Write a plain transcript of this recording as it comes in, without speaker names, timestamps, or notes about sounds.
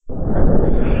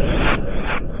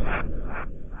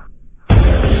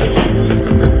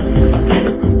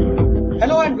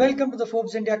the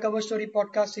Forbes India Cover Story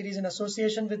podcast series in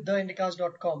association with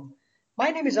theindicast.com.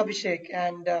 My name is Abhishek,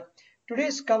 and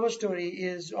today's cover story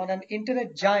is on an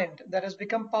internet giant that has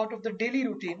become part of the daily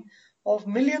routine of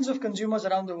millions of consumers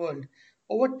around the world.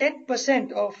 Over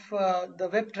 10% of the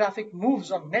web traffic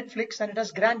moves on Netflix, and it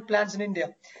has grand plans in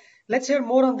India. Let's hear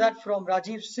more on that from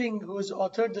Rajiv Singh, who has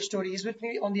authored the story. He's with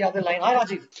me on the other line. Hi,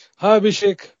 Rajiv. Hi,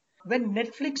 Abhishek. When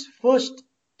Netflix first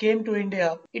came to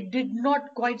India, it did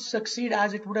not quite succeed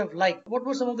as it would have liked. What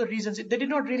were some of the reasons? They did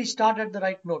not really start at the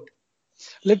right note.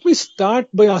 Let me start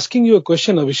by asking you a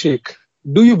question, Abhishek.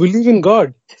 Do you believe in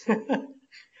God?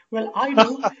 Well,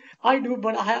 I do,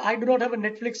 but I do not have a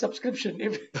Netflix subscription.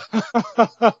 If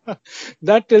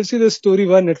That tells you the story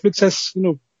why Netflix has,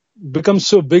 become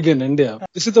so big in India.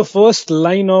 This is the first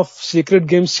line of Secret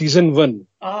Game season 1.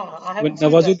 I When haven't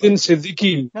seen that. Nawazuddin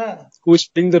Siddiqui, Ah, who is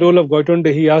playing the role of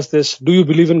Gautonde, he asked this, do you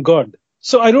believe in God?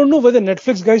 So I don't know whether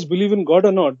Netflix guys believe in God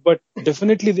or not, but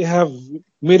definitely they have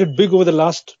made it big over the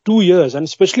last 2 years, and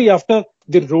especially after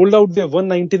they rolled out their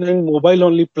 199 mobile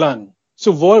only plan.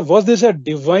 So was this a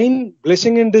divine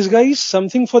blessing in disguise,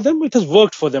 something for them? It has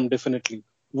worked for them definitely,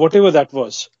 whatever that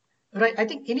was. right. I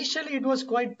think initially it was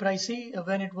quite pricey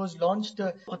when it was launched.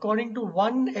 According to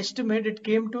one estimate, it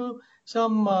came to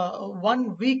some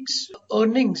 1 week's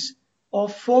earnings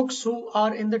of folks who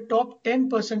are in the top 10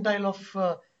 percentile of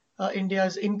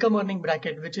India's income earning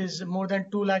bracket, which is more than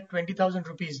 2,20,000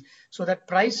 rupees. So that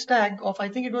price tag of, I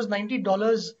think it was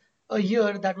 $90 a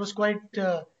year, that was quite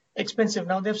expensive.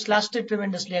 Now they've slashed it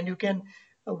tremendously, and you can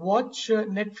watch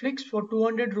Netflix for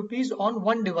 200 rupees on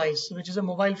one device, which is a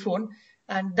mobile phone.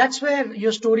 And that's where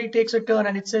your story takes a turn,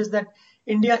 and it says that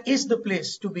India is the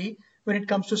place to be when it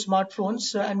comes to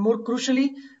smartphones. And more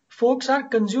crucially, folks are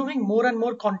consuming more and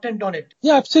more content on it.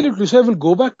 Yeah, absolutely. So I will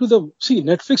go back to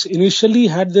Netflix initially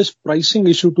had this pricing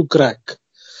issue to crack.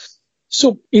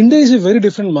 So India is a very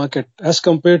different market as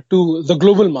compared to the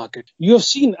global market. You have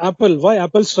seen why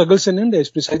Apple struggles in India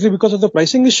is precisely because of the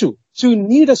pricing issue. So you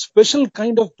need a special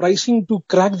kind of pricing to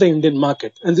crack the Indian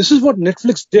market. And this is what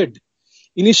Netflix did.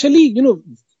 Initially,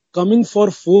 coming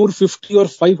for 450 or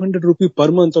 500 rupee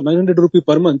per month or 900 rupee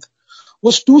per month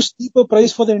was too steep a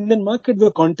price for the Indian market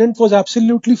where content was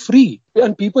absolutely free.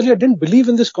 And people here didn't believe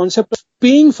in this concept of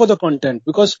paying for the content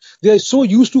because they are so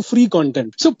used to free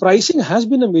content. So pricing has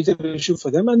been a major issue for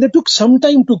them, and they took some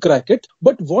time to crack it.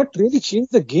 But what really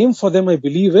changed the game for them, I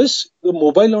believe, is the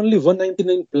mobile only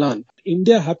 199 plan.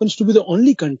 India happens to be the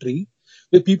only country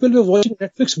where people were watching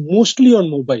Netflix mostly on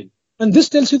mobile. And this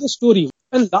tells you the story.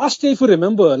 And last year, if you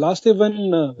remember,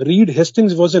 when Reed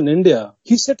Hastings was in India,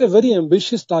 he set a very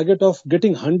ambitious target of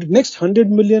getting next 100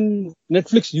 million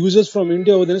Netflix users from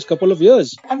India over the next couple of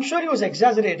years. I'm sure he was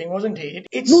exaggerating, wasn't he?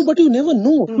 It's No, but you never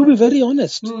know, to be very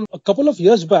honest. A couple of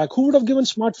years back, who would have given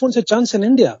smartphones a chance in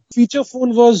India? Feature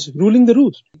phone was ruling the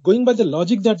roost. Going by the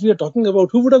logic that we are talking about,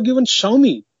 who would have given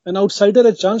Xiaomi, an outsider,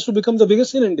 a chance to become the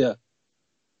biggest in India?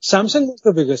 Samsung was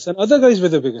the biggest, and other guys were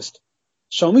the biggest.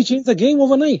 Xiaomi changed the game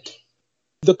overnight.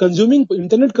 The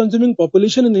internet consuming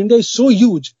population in India is so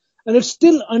huge, and it's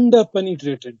still under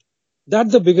penetrated.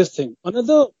 That's the biggest thing.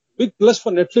 Another big plus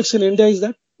for Netflix in India is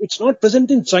that it's not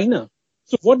present in China.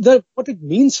 So what it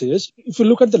means is, if you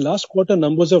look at the last quarter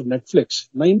numbers of Netflix,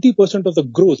 90% of the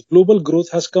global growth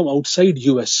has come outside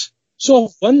US. So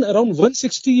around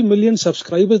 160 million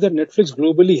subscribers that Netflix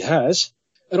globally has,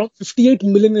 around 58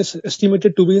 million is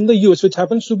estimated to be in the US, which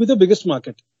happens to be the biggest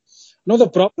market. Now, the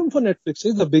problem for Netflix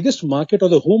is the biggest market or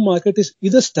the home market is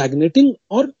either stagnating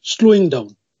or slowing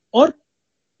down, or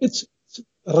it's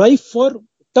rife for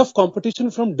tough competition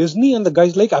from Disney and the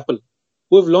guys like Apple,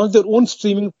 who have launched their own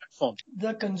streaming platform.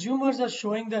 The consumers are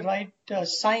showing the right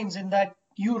signs in that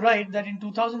you write that in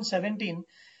 2017,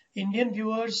 Indian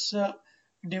viewers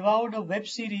devoured a web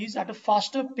series at a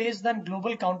faster pace than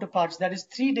global counterparts. That is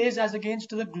 3 days as against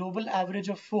the global average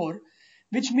of 4,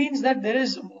 which means that there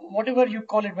is, whatever you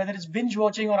call it, whether it's binge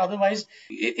watching or otherwise,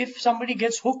 if somebody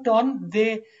gets hooked on,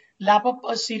 they lap up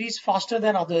a series faster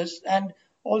than others. And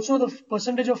also the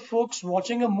percentage of folks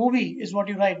watching a movie is what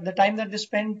you write. The time that they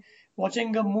spend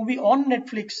watching a movie on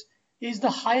Netflix is the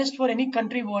highest for any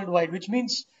country worldwide, which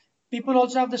means people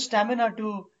also have the stamina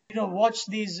to watch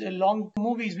these long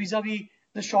movies vis-a-vis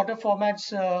the shorter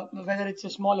formats, whether it's a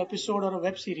small episode or a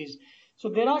web series. So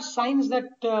there are signs that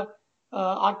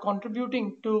are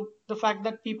contributing to the fact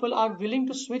that people are willing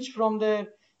to switch from their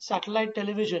satellite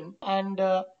television and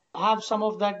have some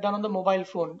of that done on the mobile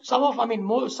phone. Some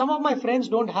of my friends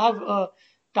don't have a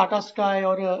Tata Sky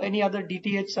or any other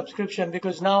DTH subscription,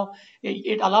 because now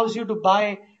it allows you to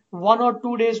buy 1 or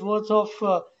 2 days worth of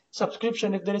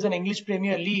subscription if there is an English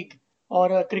Premier League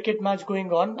or a cricket match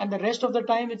going on, and the rest of the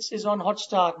time it's is on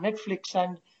Hotstar, Netflix,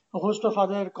 and a host of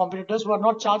other competitors who are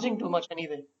not charging too much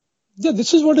anyway. Yeah,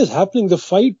 this is what is happening. The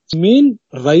fight main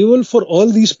rival for all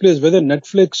these players, whether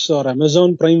Netflix or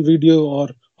Amazon Prime Video or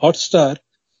Hotstar,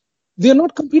 they are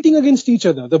not competing against each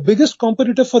other. The biggest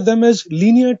competitor for them is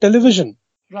linear television.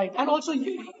 Right, and also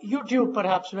YouTube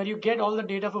perhaps, where you get all the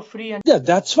data for free. And Yeah,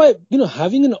 that's why,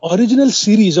 having an original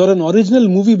series or an original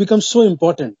movie becomes so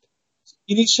important.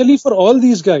 Initially, for all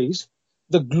these guys,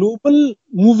 the global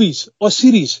movies or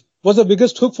series was the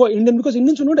biggest hook for Indian because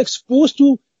Indians were not exposed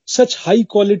to such high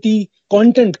quality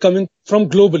content coming from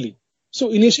globally.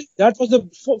 So initially, that was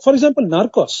for example,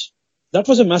 Narcos. That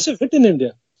was a massive hit in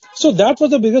India. So that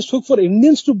was the biggest hook for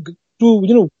Indians to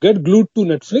get glued to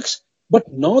Netflix.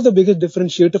 But now the biggest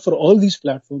differentiator for all these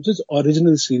platforms is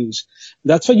original series.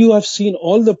 That's why you have seen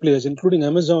all the players, including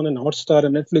Amazon and Hotstar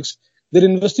and Netflix, they're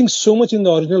investing so much in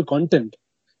the original content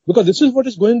because this is what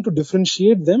is going to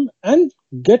differentiate them and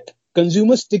get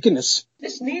consumer stickiness.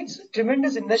 This needs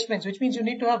tremendous investments, which means you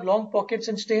need to have long pockets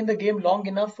and stay in the game long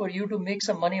enough for you to make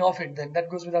some money off it. Then that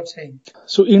goes without saying.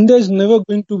 So India is never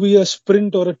going to be a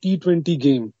sprint or a T20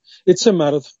 game. It's a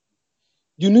marathon.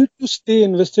 You need to stay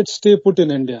invested, stay put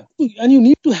in India. And you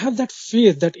need to have that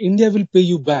faith that India will pay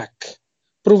you back,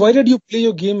 provided you play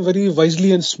your game very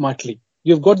wisely and smartly.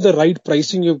 You've got the right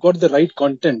pricing, you've got the right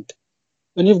content,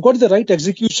 and you've got the right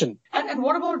execution. And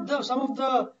what about some of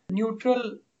the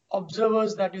neutral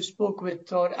observers that you spoke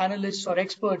with, or analysts or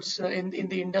experts in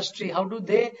the industry? How do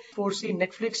they foresee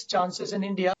Netflix chances in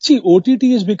India? See, OTT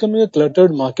is becoming a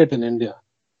cluttered market in India.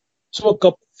 So a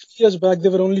couple of years back,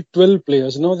 there were only 12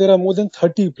 players. Now there are more than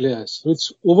 30 players. So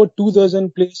it's over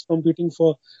 2,000 players competing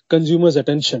for consumers'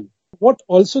 attention. What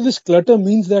also this clutter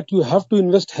means that you have to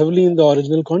invest heavily in the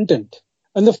original content.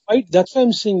 And the fight, that's why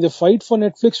I'm saying the fight for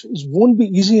Netflix won't be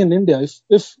easy in India.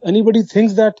 If anybody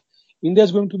thinks that India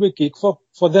is going to be a cake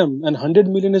for them and 100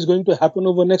 million is going to happen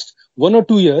over next 1 or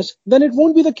 2 years, then it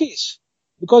won't be the case.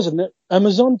 Because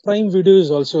Amazon Prime Video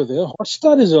is also there.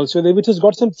 Hotstar is also there, which has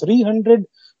got some 300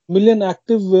 million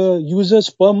active users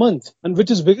per month and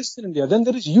which is biggest in India. Then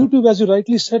there is YouTube, as you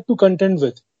rightly said, to contend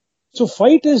with. So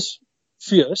fight is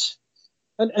fierce,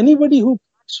 and anybody who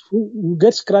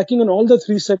gets cracking on all the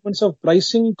three segments of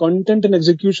pricing, content, and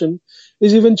execution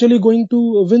is eventually going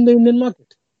to win the Indian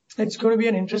market. It's going to be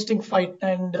an interesting fight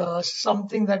and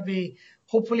something that we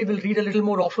hopefully will read a little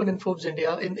more often in Forbes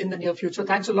India in the near future.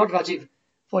 Thanks a lot, Rajiv,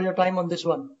 for your time on this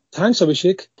one. Thanks,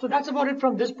 Abhishek. So that's about it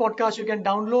from this podcast. You can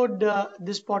download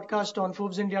this podcast on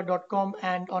ForbesIndia.com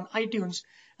and on iTunes.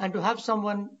 And to have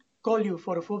someone call you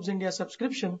for a Forbes India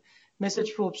subscription,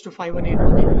 message Forbes to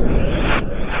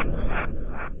 51818.